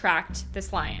 he tracked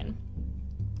this lion.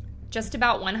 Just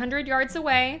about 100 yards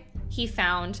away, he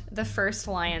found the first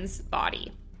lion's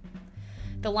body.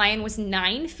 The lion was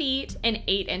 9 feet and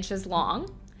 8 inches long,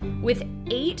 with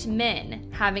 8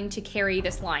 men having to carry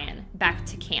this lion back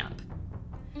to camp.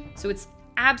 So it's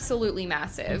absolutely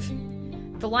massive.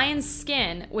 The lion's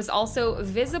skin was also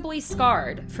visibly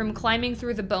scarred from climbing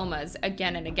through the bomas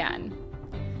again and again.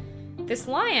 This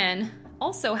lion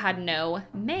also had no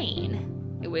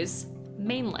mane. It was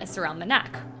maneless around the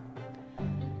neck.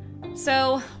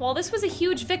 So while this was a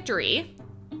huge victory,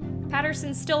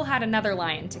 Patterson still had another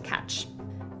lion to catch.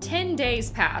 10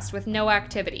 days passed with no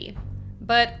activity,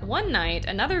 but one night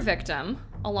another victim,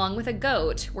 along with a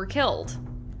goat, were killed.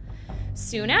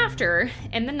 Soon after,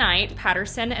 in the night,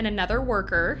 Patterson and another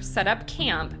worker set up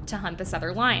camp to hunt this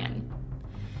other lion.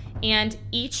 And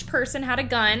each person had a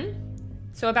gun,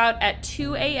 so about at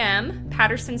 2 a.m.,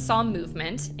 Patterson saw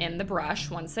movement in the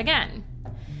brush once again.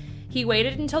 He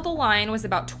waited until the lion was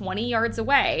about 20 yards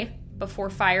away before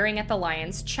firing at the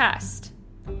lion's chest.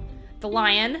 The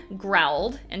lion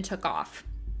growled and took off.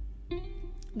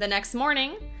 The next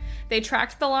morning, they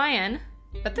tracked the lion,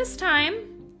 but this time,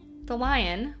 the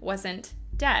lion wasn't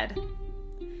dead.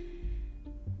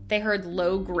 They heard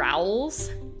low growls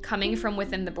coming from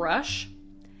within the brush,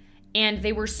 and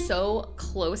they were so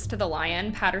close to the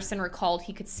lion, Patterson recalled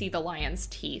he could see the lion's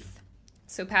teeth.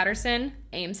 So Patterson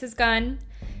aims his gun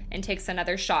and takes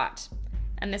another shot.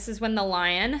 And this is when the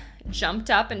lion jumped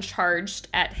up and charged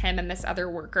at him and this other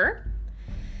worker.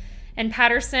 And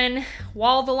Patterson,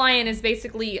 while the lion is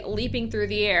basically leaping through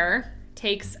the air,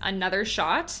 takes another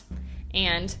shot,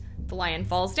 and the lion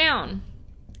falls down.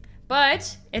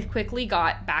 But it quickly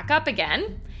got back up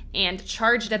again and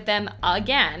charged at them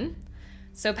again.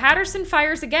 So Patterson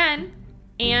fires again,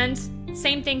 and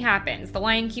same thing happens. The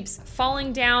lion keeps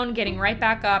falling down, getting right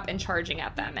back up, and charging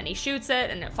at them. And he shoots it,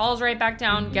 and it falls right back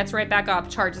down, gets right back up,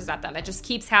 charges at them. It just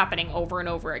keeps happening over and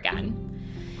over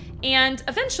again. And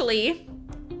eventually,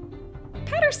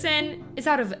 Patterson is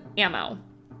out of ammo.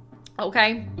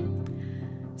 Okay?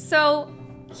 So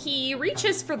he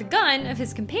reaches for the gun of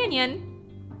his companion,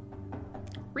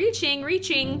 reaching,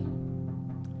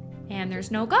 and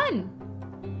there's no gun.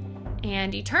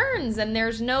 And he turns, and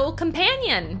there's no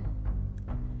companion.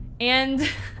 And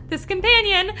this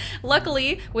companion,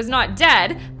 luckily, was not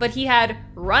dead, but he had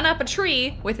run up a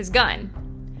tree with his gun.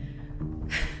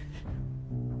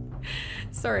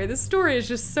 Sorry, this story is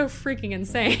just so freaking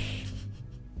insane.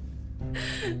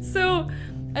 So,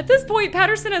 at this point,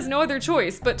 Patterson has no other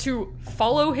choice but to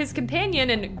follow his companion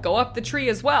and go up the tree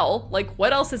as well. Like,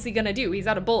 what else is he gonna do? He's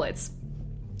out of bullets.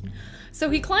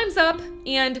 So he climbs up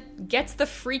and gets the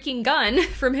freaking gun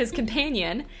from his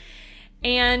companion,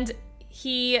 and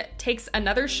he takes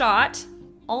another shot.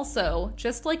 Also,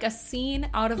 just like a scene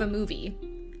out of a movie,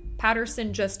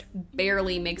 Patterson just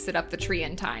barely makes it up the tree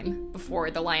in time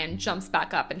before the lion jumps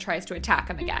back up and tries to attack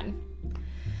him again.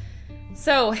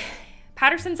 So,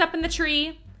 Patterson's up in the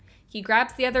tree. He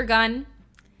grabs the other gun.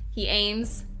 He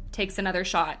aims, takes another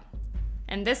shot.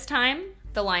 And this time,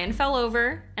 the lion fell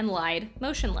over and lied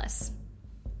motionless.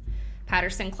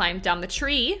 Patterson climbed down the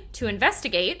tree to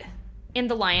investigate, and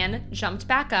the lion jumped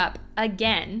back up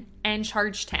again and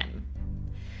charged him.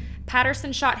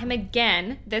 Patterson shot him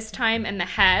again, this time in the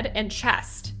head and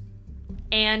chest.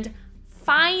 And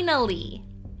finally,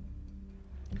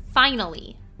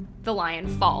 the lion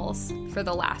falls for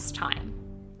the last time.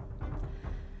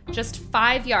 Just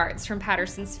 5 yards from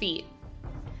Patterson's feet.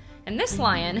 And this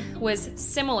lion was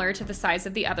similar to the size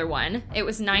of the other one. It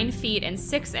was 9 feet and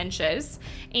 6 inches,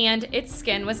 and its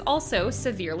skin was also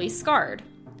severely scarred.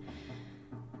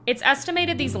 It's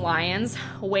estimated these lions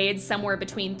weighed somewhere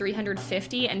between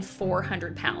 350 and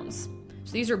 400 pounds.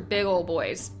 So these are big old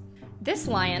boys. This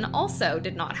lion also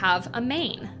did not have a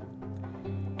mane.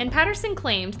 And Patterson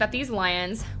claimed that these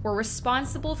lions were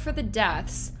responsible for the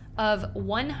deaths of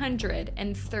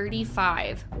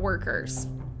 135 workers,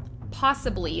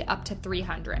 possibly up to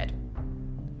 300.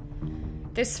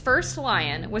 This first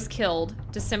lion was killed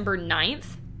December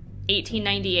 9th,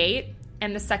 1898,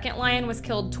 and the second lion was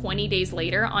killed 20 days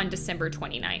later on December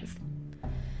 29th.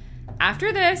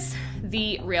 After this,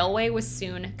 the railway was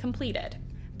soon completed.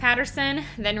 Patterson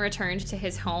then returned to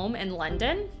his home in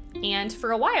London, and for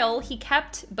a while, he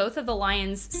kept both of the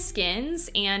lions'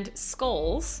 skins and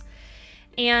skulls.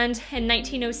 And in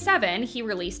 1907, he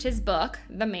released his book,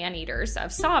 The Maneaters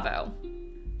of Tsavo.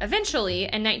 Eventually,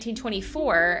 in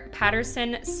 1924,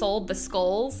 Patterson sold the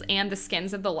skulls and the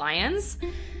skins of the lions,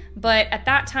 but at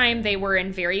that time, they were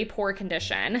in very poor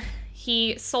condition.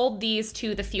 He sold these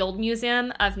to the Field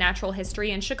Museum of Natural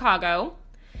History in Chicago,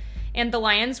 and the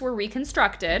lions were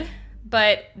reconstructed,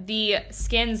 but the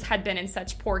skins had been in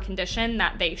such poor condition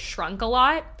that they shrunk a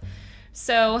lot.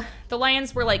 So the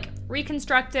lions were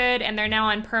reconstructed, and they're now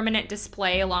on permanent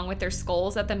display along with their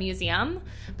skulls at the museum,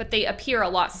 but they appear a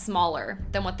lot smaller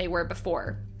than what they were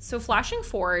before. So flashing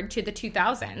forward to the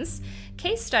 2000s,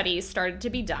 case studies started to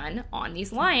be done on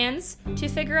these lions to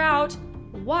figure out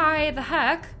why the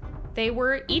heck they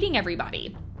were eating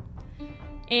everybody.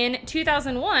 In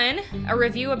 2001, a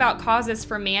review about causes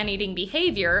for man-eating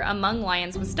behavior among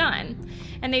lions was done,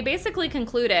 and they basically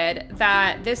concluded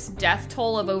that this death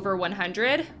toll of over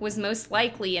 100 was most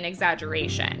likely an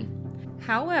exaggeration.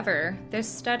 However, this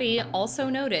study also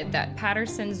noted that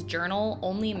Patterson's journal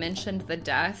only mentioned the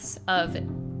deaths of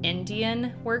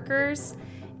Indian workers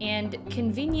and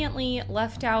conveniently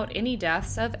left out any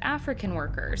deaths of African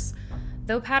workers,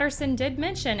 though Patterson did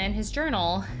mention in his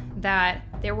journal that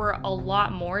there were a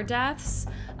lot more deaths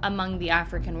among the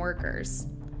African workers.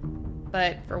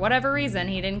 But for whatever reason,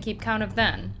 he didn't keep count of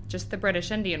them, just the British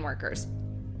Indian workers.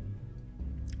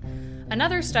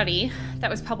 Another study that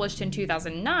was published in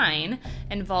 2009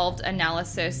 involved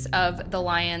analysis of the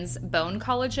lion's bone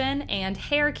collagen and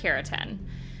hair keratin.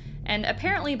 And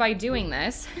apparently by doing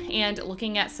this and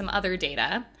looking at some other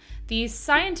data, these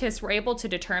scientists were able to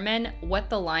determine what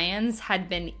the lions had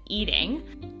been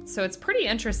eating. So it's pretty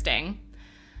interesting.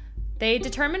 They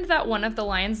determined that one of the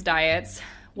lions' diets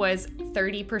was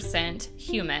 30%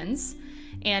 humans,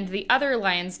 and the other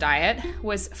lion's diet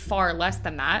was far less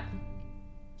than that.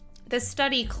 This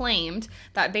study claimed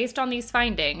that based on these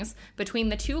findings, between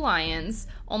the two lions,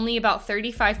 only about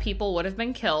 35 people would have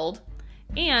been killed,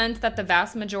 and that the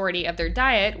vast majority of their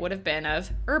diet would have been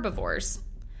of herbivores.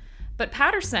 But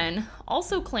Patterson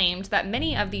also claimed that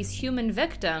many of these human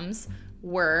victims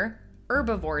were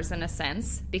herbivores in a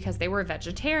sense because they were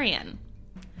vegetarian.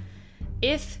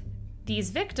 If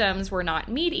these victims were not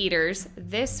meat eaters,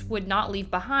 this would not leave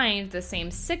behind the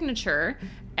same signature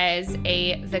as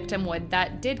a victim would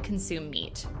that did consume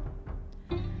meat.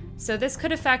 So this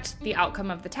could affect the outcome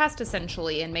of the test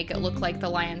essentially and make it look like the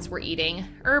lions were eating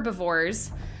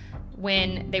herbivores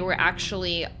when they were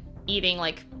actually eating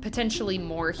potentially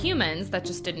more humans that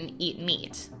just didn't eat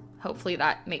meat. Hopefully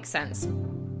that makes sense.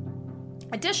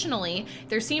 Additionally,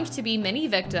 there seemed to be many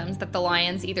victims that the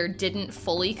lions either didn't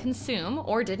fully consume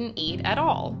or didn't eat at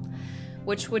all,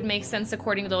 which would make sense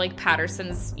according to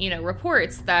Patterson's,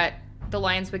 reports that the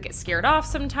lions would get scared off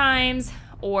sometimes,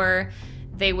 or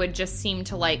they would just seem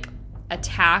to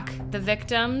attack the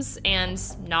victims and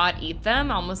not eat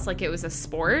them, almost like it was a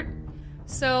sport.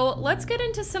 So let's get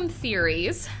into some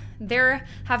theories. There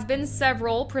have been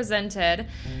several presented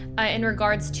in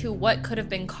regards to what could have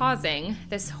been causing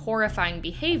this horrifying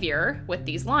behavior with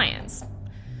these lions.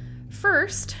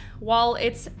 First, while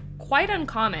it's quite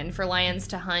uncommon for lions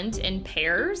to hunt in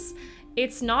pairs,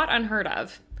 it's not unheard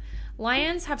of.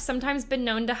 Lions have sometimes been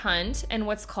known to hunt in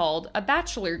what's called a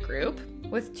bachelor group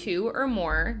with 2 or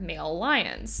more male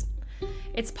lions.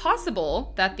 It's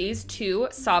possible that these 2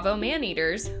 Tsavo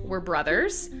Maneaters were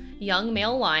brothers, young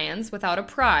male lions without a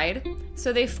pride,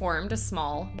 so they formed a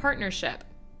small partnership.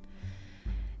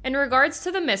 In regards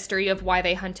to the mystery of why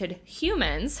they hunted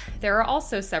humans, there are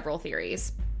also several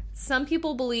theories. Some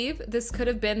people believe this could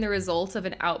have been the result of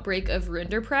an outbreak of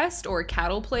rinderpest or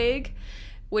cattle plague,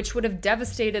 which would have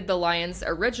devastated the lions'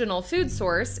 original food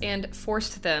source and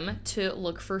forced them to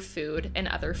look for food in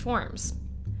other forms.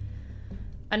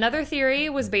 Another theory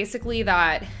was basically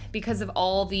that because of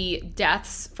all the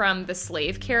deaths from the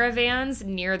slave caravans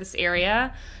near this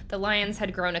area, the lions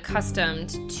had grown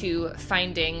accustomed to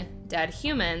finding dead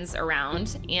humans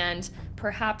around and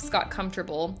perhaps got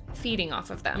comfortable feeding off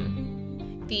of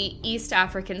them. The East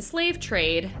African slave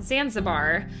trade,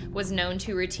 Zanzibar, was known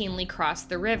to routinely cross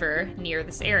the river near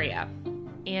this area.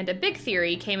 And a big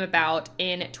theory came about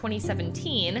in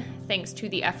 2017 thanks to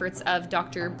the efforts of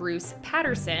Dr. Bruce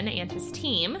Patterson and his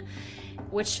team,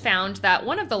 which found that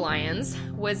one of the lions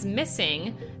was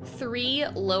missing 3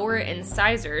 lower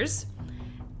incisors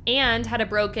and had a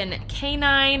broken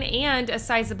canine and a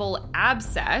sizable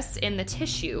abscess in the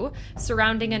tissue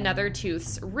surrounding another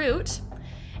tooth's root.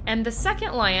 And the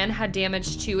second lion had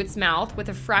damage to its mouth with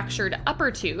a fractured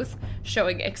upper tooth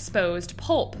showing exposed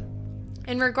pulp.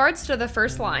 In regards to the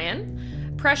first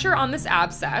lion, pressure on this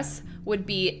abscess would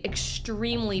be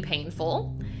extremely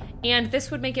painful, and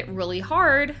this would make it really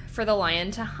hard for the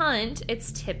lion to hunt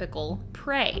its typical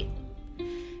prey.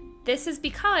 This is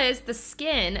because the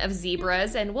skin of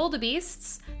zebras and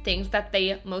wildebeests, things that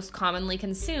they most commonly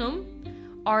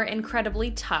consume, are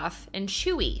incredibly tough and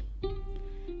chewy.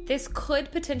 This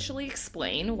could potentially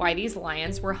explain why these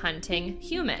lions were hunting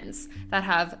humans that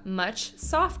have much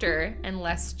softer and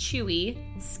less chewy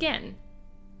skin.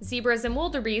 Zebras and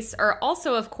wildebeests are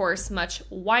also, of course, much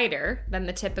wider than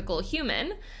the typical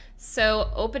human,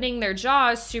 so opening their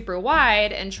jaws super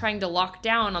wide and trying to lock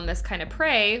down on this kind of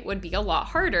prey would be a lot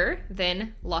harder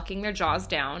than locking their jaws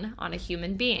down on a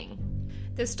human being.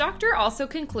 This doctor also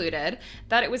concluded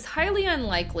that it was highly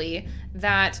unlikely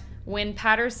that when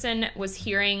Patterson was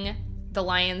hearing the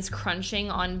lions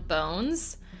crunching on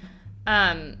bones,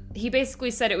 he basically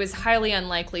said it was highly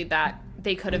unlikely that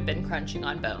they could have been crunching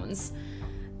on bones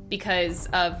because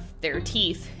of their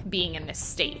teeth being in this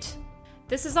state.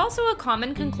 This is also a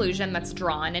common conclusion that's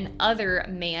drawn in other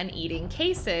man-eating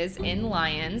cases in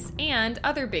lions and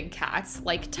other big cats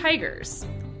like tigers.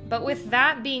 But with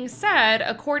that being said,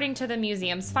 according to the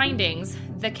museum's findings,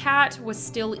 the cat was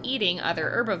still eating other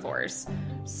herbivores.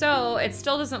 So it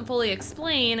still doesn't fully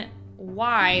explain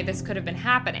why this could have been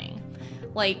happening.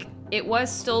 It was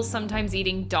still sometimes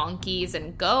eating donkeys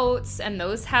and goats, and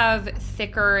those have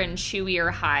thicker and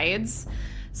chewier hides.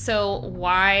 So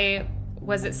why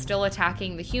was it still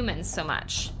attacking the humans so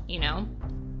much,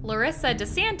 Larissa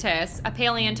DeSantis, a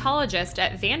paleontologist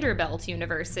at Vanderbilt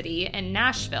University in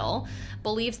Nashville,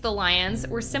 believes the lions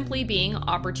were simply being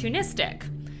opportunistic.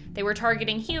 They were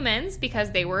targeting humans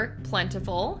because they were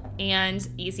plentiful and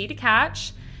easy to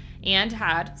catch and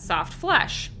had soft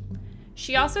flesh.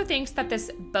 She also thinks that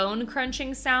this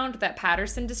bone-crunching sound that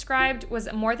Patterson described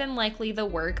was more than likely the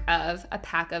work of a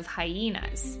pack of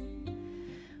hyenas.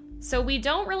 So we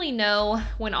don't really know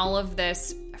when all of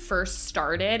this first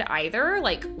started either,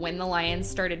 when the lions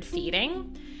started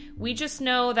feeding. We just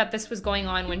know that this was going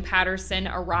on when Patterson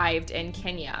arrived in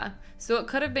Kenya, so it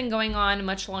could have been going on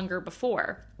much longer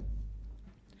before.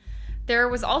 There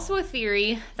was also a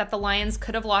theory that the lions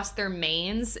could have lost their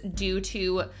manes due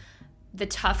to the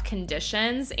tough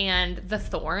conditions and the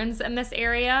thorns in this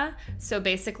area. So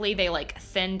basically they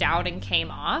thinned out and came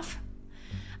off.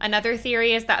 Another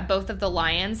theory is that both of the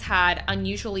lions had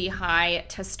unusually high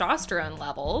testosterone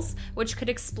levels, which could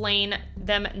explain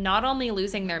them not only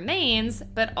losing their manes,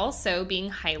 but also being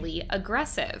highly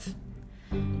aggressive.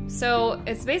 So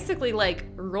it's basically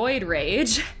like roid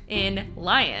rage in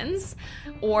lions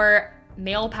or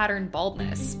male pattern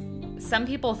baldness. Some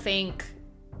people think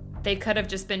They could have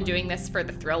just been doing this for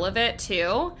the thrill of it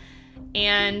too.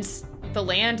 And the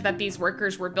land that these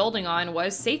workers were building on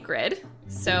was sacred.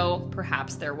 So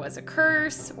perhaps there was a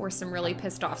curse or some really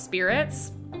pissed off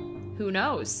spirits. Who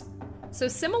knows? So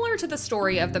similar to the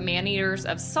story of the Maneaters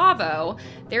of Tsavo,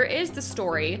 there is the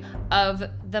story of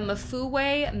the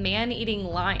Mafuwe man-eating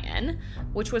lion,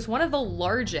 which was one of the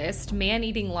largest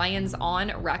man-eating lions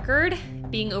on record,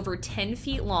 being over 10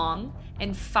 feet long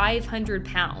and 500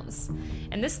 pounds.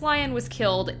 And this lion was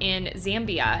killed in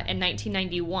Zambia in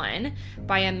 1991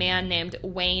 by a man named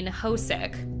Wayne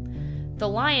Hosick. The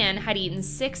lion had eaten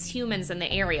 6 humans in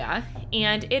the area,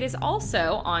 and it is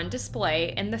also on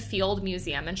display in the Field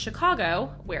Museum in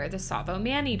Chicago, where the Tsavo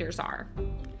man-eaters are.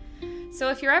 So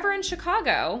if you're ever in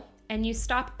Chicago and you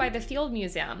stop by the Field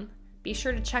Museum, be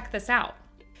sure to check this out.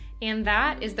 And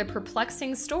that is the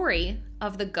perplexing story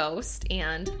of the ghost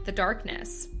and the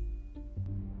darkness.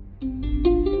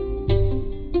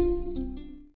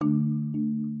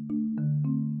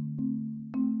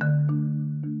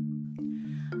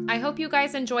 I hope you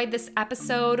guys enjoyed this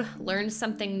episode, learned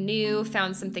something new,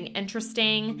 found something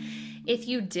interesting. If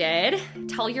you did,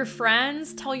 tell your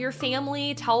friends, tell your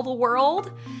family, tell the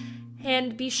world,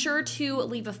 and be sure to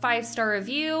leave a 5-star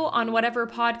review on whatever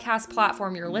podcast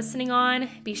platform you're listening on.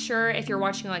 Be sure, if you're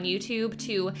watching on YouTube,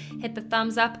 to hit the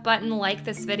thumbs up button, like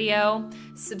this video,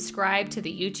 subscribe to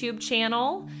the YouTube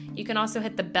channel. You can also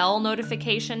hit the bell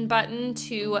notification button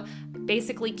to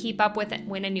basically keep up with it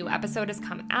when a new episode has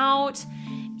come out.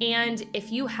 And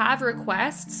if you have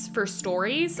requests for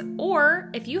stories, or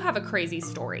if you have a crazy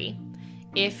story,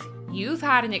 if you've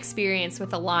had an experience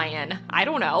with a lion, I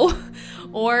don't know,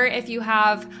 or if you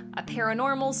have a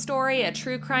paranormal story, a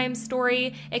true crime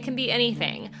story, it can be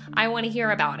anything. I want to hear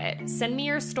about it. Send me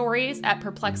your stories at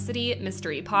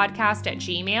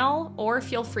perplexitymysterypodcast@gmail.com, or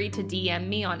feel free to DM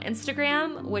me on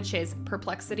Instagram, which is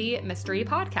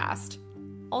perplexitymysterypodcast.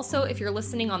 Also, if you're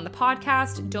listening on the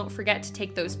podcast, don't forget to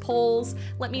take those polls.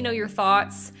 Let me know your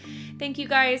thoughts. Thank you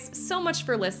guys so much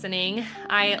for listening.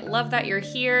 I love that you're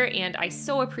here, and I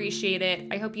so appreciate it.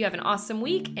 I hope you have an awesome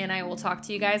week, and I will talk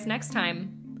to you guys next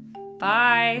time.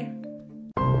 Bye.